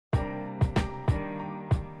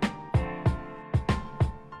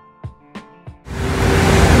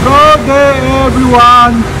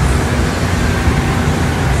everyone!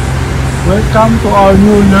 Welcome to our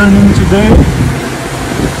new learning today.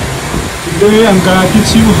 Today I'm gonna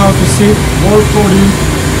teach you how to set wall coding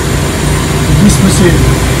to this machine.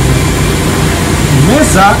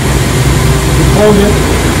 MAZAK, we call it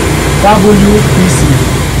WPC,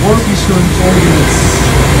 Workpiece Coordinates,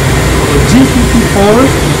 or G54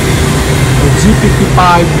 or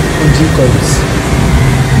G55 on G-codes.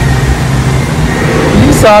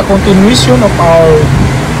 This is a continuation of our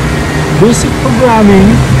basic programming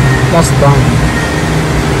last time.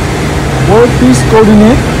 Workpiece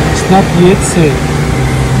coordinate is not yet set.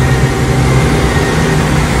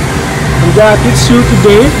 I'm gonna teach you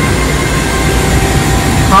today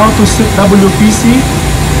how to set WPC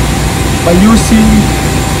by using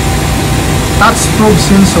touch probe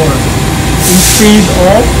sensor instead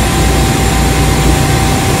of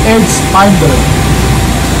edge finder.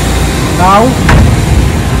 Now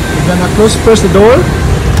we're gonna close first the door.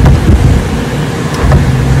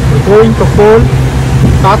 We're going to hold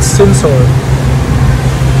touch sensor.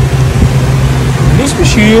 This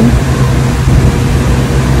machine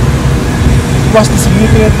was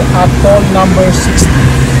designated at toll number 60.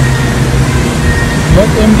 Let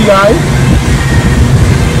MDI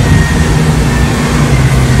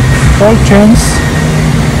toll change.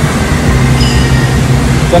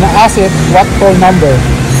 Gonna ask it what toll number.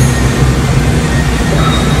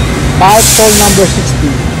 Type toll number 60.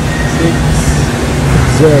 60.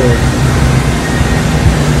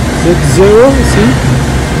 60, see?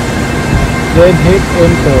 Then hit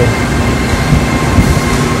enter.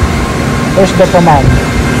 There's the command.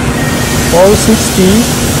 Toll 60,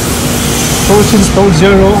 toll change toll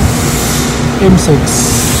 0, M6.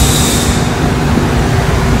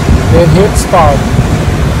 Then hit start.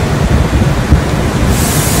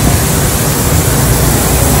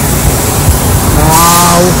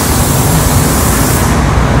 Now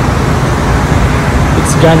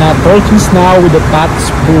it's gonna toll change now with the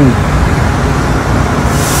touch probe.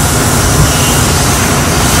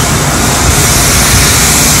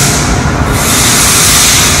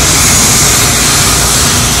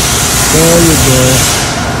 There you go.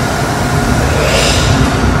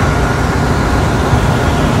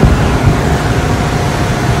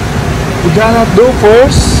 We're gonna do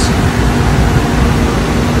first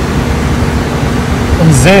on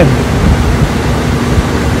Z.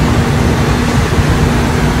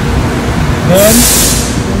 Then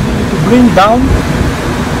we need to bring down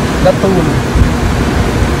the tool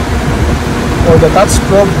or the touch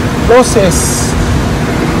probe closest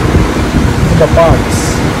to the parts.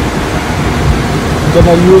 I'm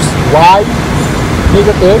gonna use Y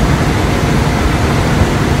negative.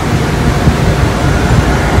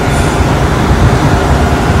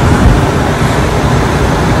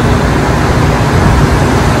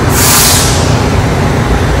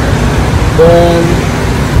 Then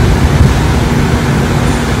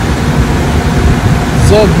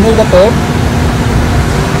Z negative.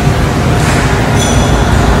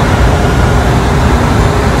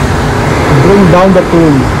 Bring down the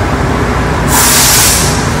tool.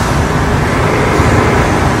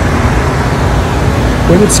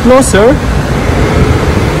 When it's closer,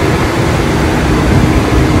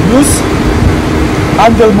 use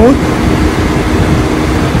handle mode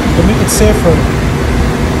to make it safer.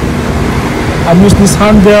 I'm using this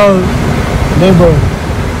handle lever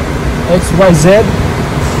XYZ.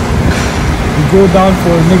 We go down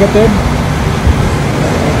for negative.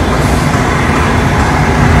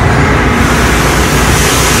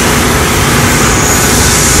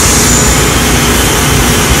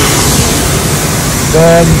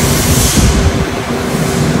 Then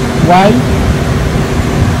Y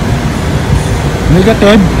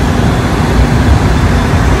negative.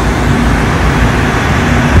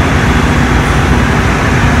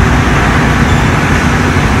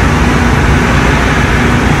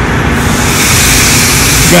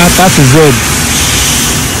 Yeah, that's Z.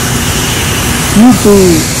 Need to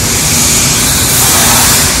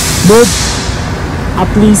move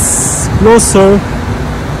at least closer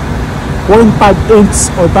 0.5 inch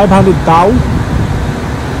or 500 thou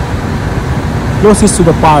closest to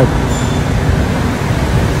the part.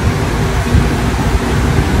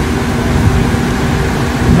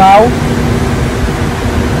 Now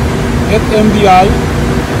hit MDI,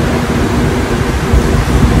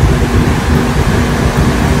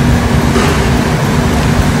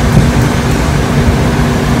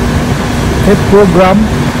 hit program,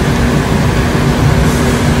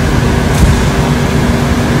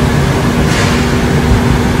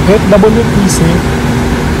 hit WPC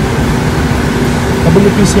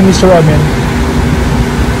measurement.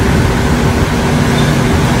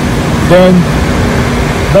 Then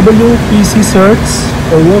WPC search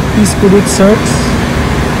or Workpiece coded search.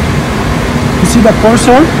 You see the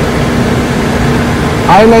cursor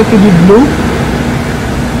highlighted with blue.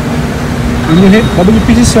 When you hit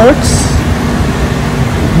WPC search,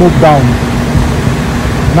 move down.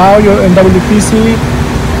 Now you're in WPC.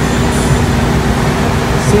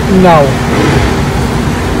 Sitting now.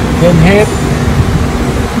 Then hit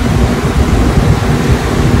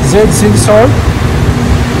Z sensor.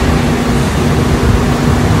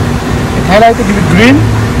 It highlighted with green.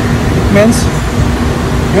 It means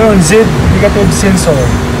you're on Z negative sensor.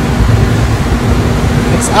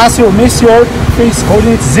 It's as you miss your face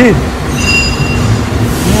coordinate Z. You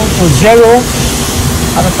want to 0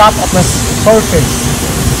 at the top of the surface.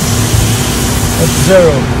 It's 0.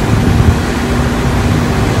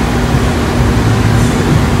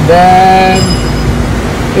 Then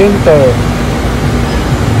enter.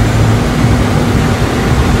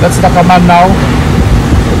 That's the command now.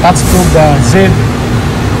 That's to the Z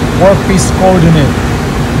workpiece coordinate.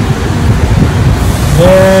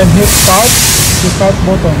 Then hit start, the start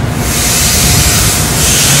button.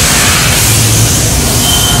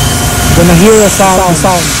 You're gonna hear a sound.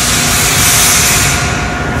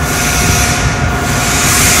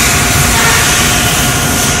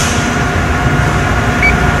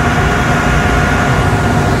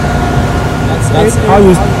 That's how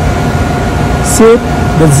you set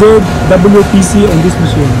the ZWPC on this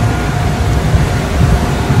machine.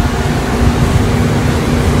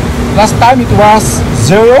 Last time it was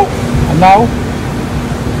 0 and now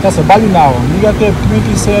that's a value now, negative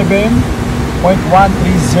 27.1306.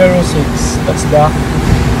 That's the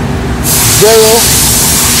 0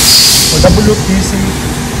 for WPC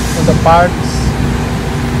on the parts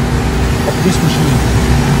of this machine.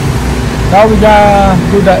 Now we gonna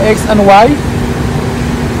do the X and Y.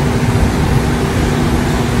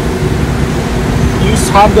 Use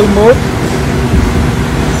handle mode.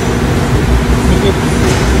 Make it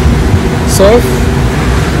safe.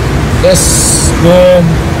 Yes, then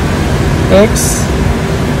X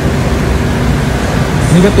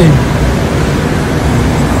negative.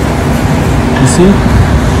 You see?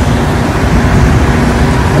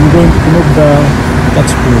 I'm going to connect the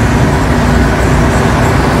touch screw.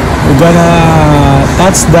 We're gonna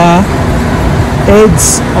touch the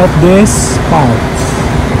edge of this part.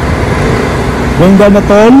 We're gonna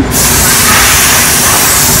turn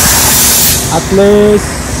at least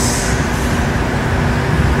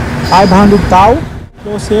 500 thou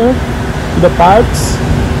close here to the parts.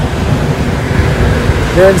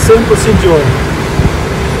 Then same procedure.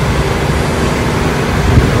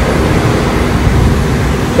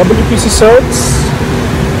 WPC search.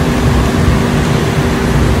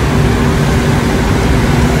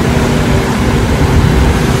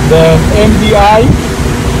 Then MDI.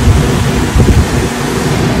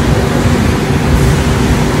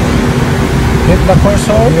 Hit the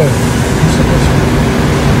cursor. Here. Use the cursor.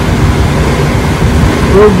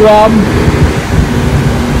 Program.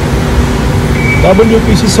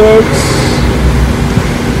 WPC search.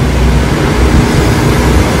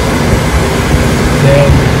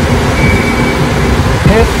 Then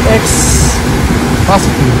hit X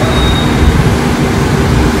positive.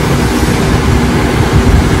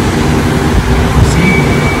 See?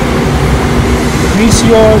 Increase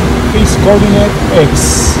your face coordinate X.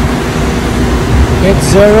 Hit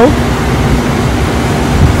 0.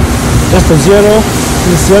 Just a 0.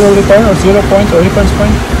 Is 0 return or 0 point or reference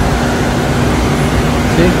point.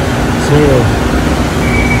 See? 0.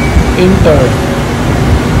 Enter.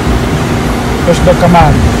 Push the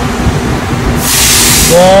command.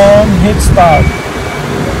 Then hit start.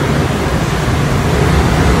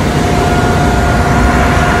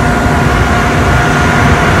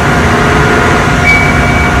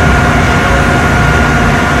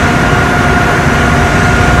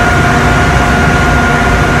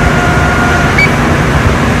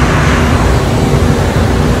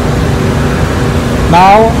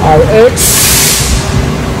 Now our X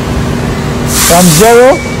from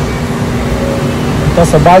 0,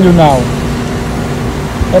 that's a value now.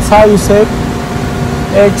 That's how you set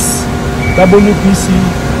X WPC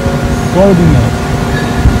coordinate.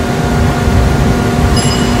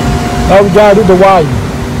 Now we gotta do the Y.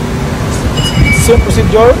 Same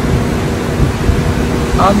procedure.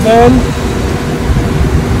 And then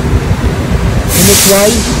hit Y.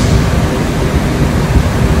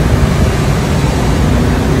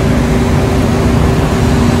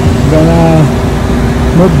 Gonna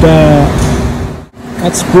move the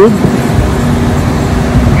touch screw.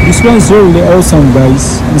 This one is really awesome,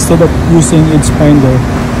 guys. Instead of using edge finder,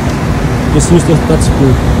 just use the touch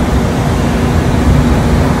screw.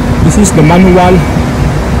 This is the manual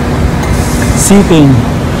setting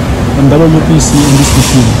on WPC in this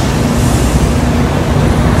machine.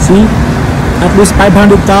 See, at least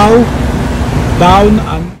 500 thou down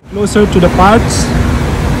and closer to the parts.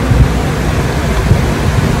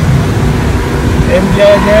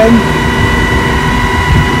 MDI again.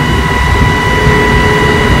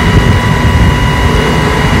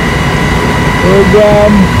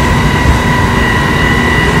 Program.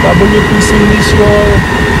 WPC initial.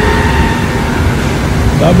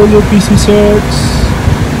 WPC search.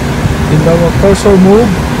 In the cursor move.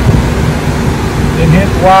 Then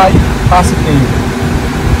hit Y positive.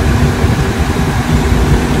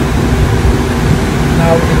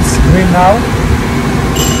 Now it's green now.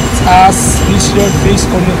 It's as is your face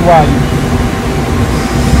on it Y.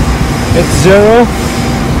 It's 0.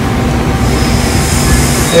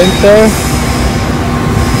 Enter.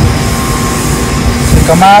 The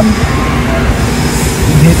command.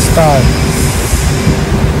 And hit start.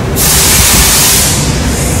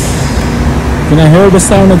 Can I hear the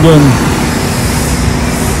sound again?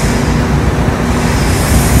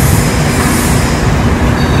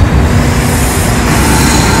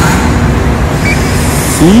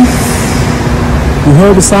 See? You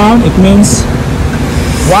heard the sound? It means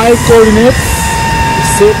Y coordinate is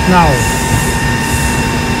set now.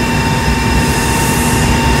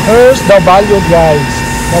 Here's the value, guys.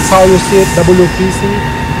 That's how you set WPC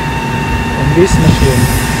on this machine.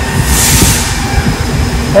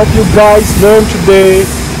 Hope you guys learned today.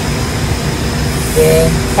 Then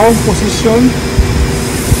home position,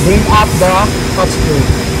 bring up the touchscreen.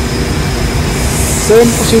 Same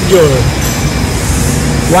procedure.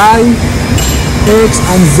 Y, X,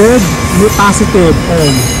 and Z, new positive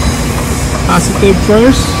on. Positive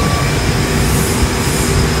first.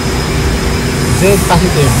 Z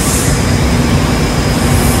positive.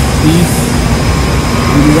 See?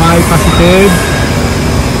 Y positive.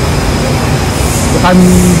 You can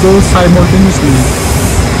go simultaneously.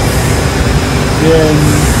 Then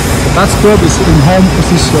the touchscreen is in home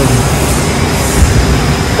position.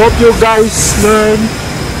 Hope you guys learn.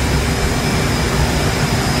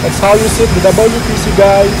 That's how you set the WPC,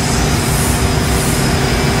 guys.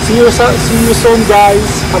 See you soon, guys.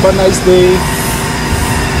 Have a nice day.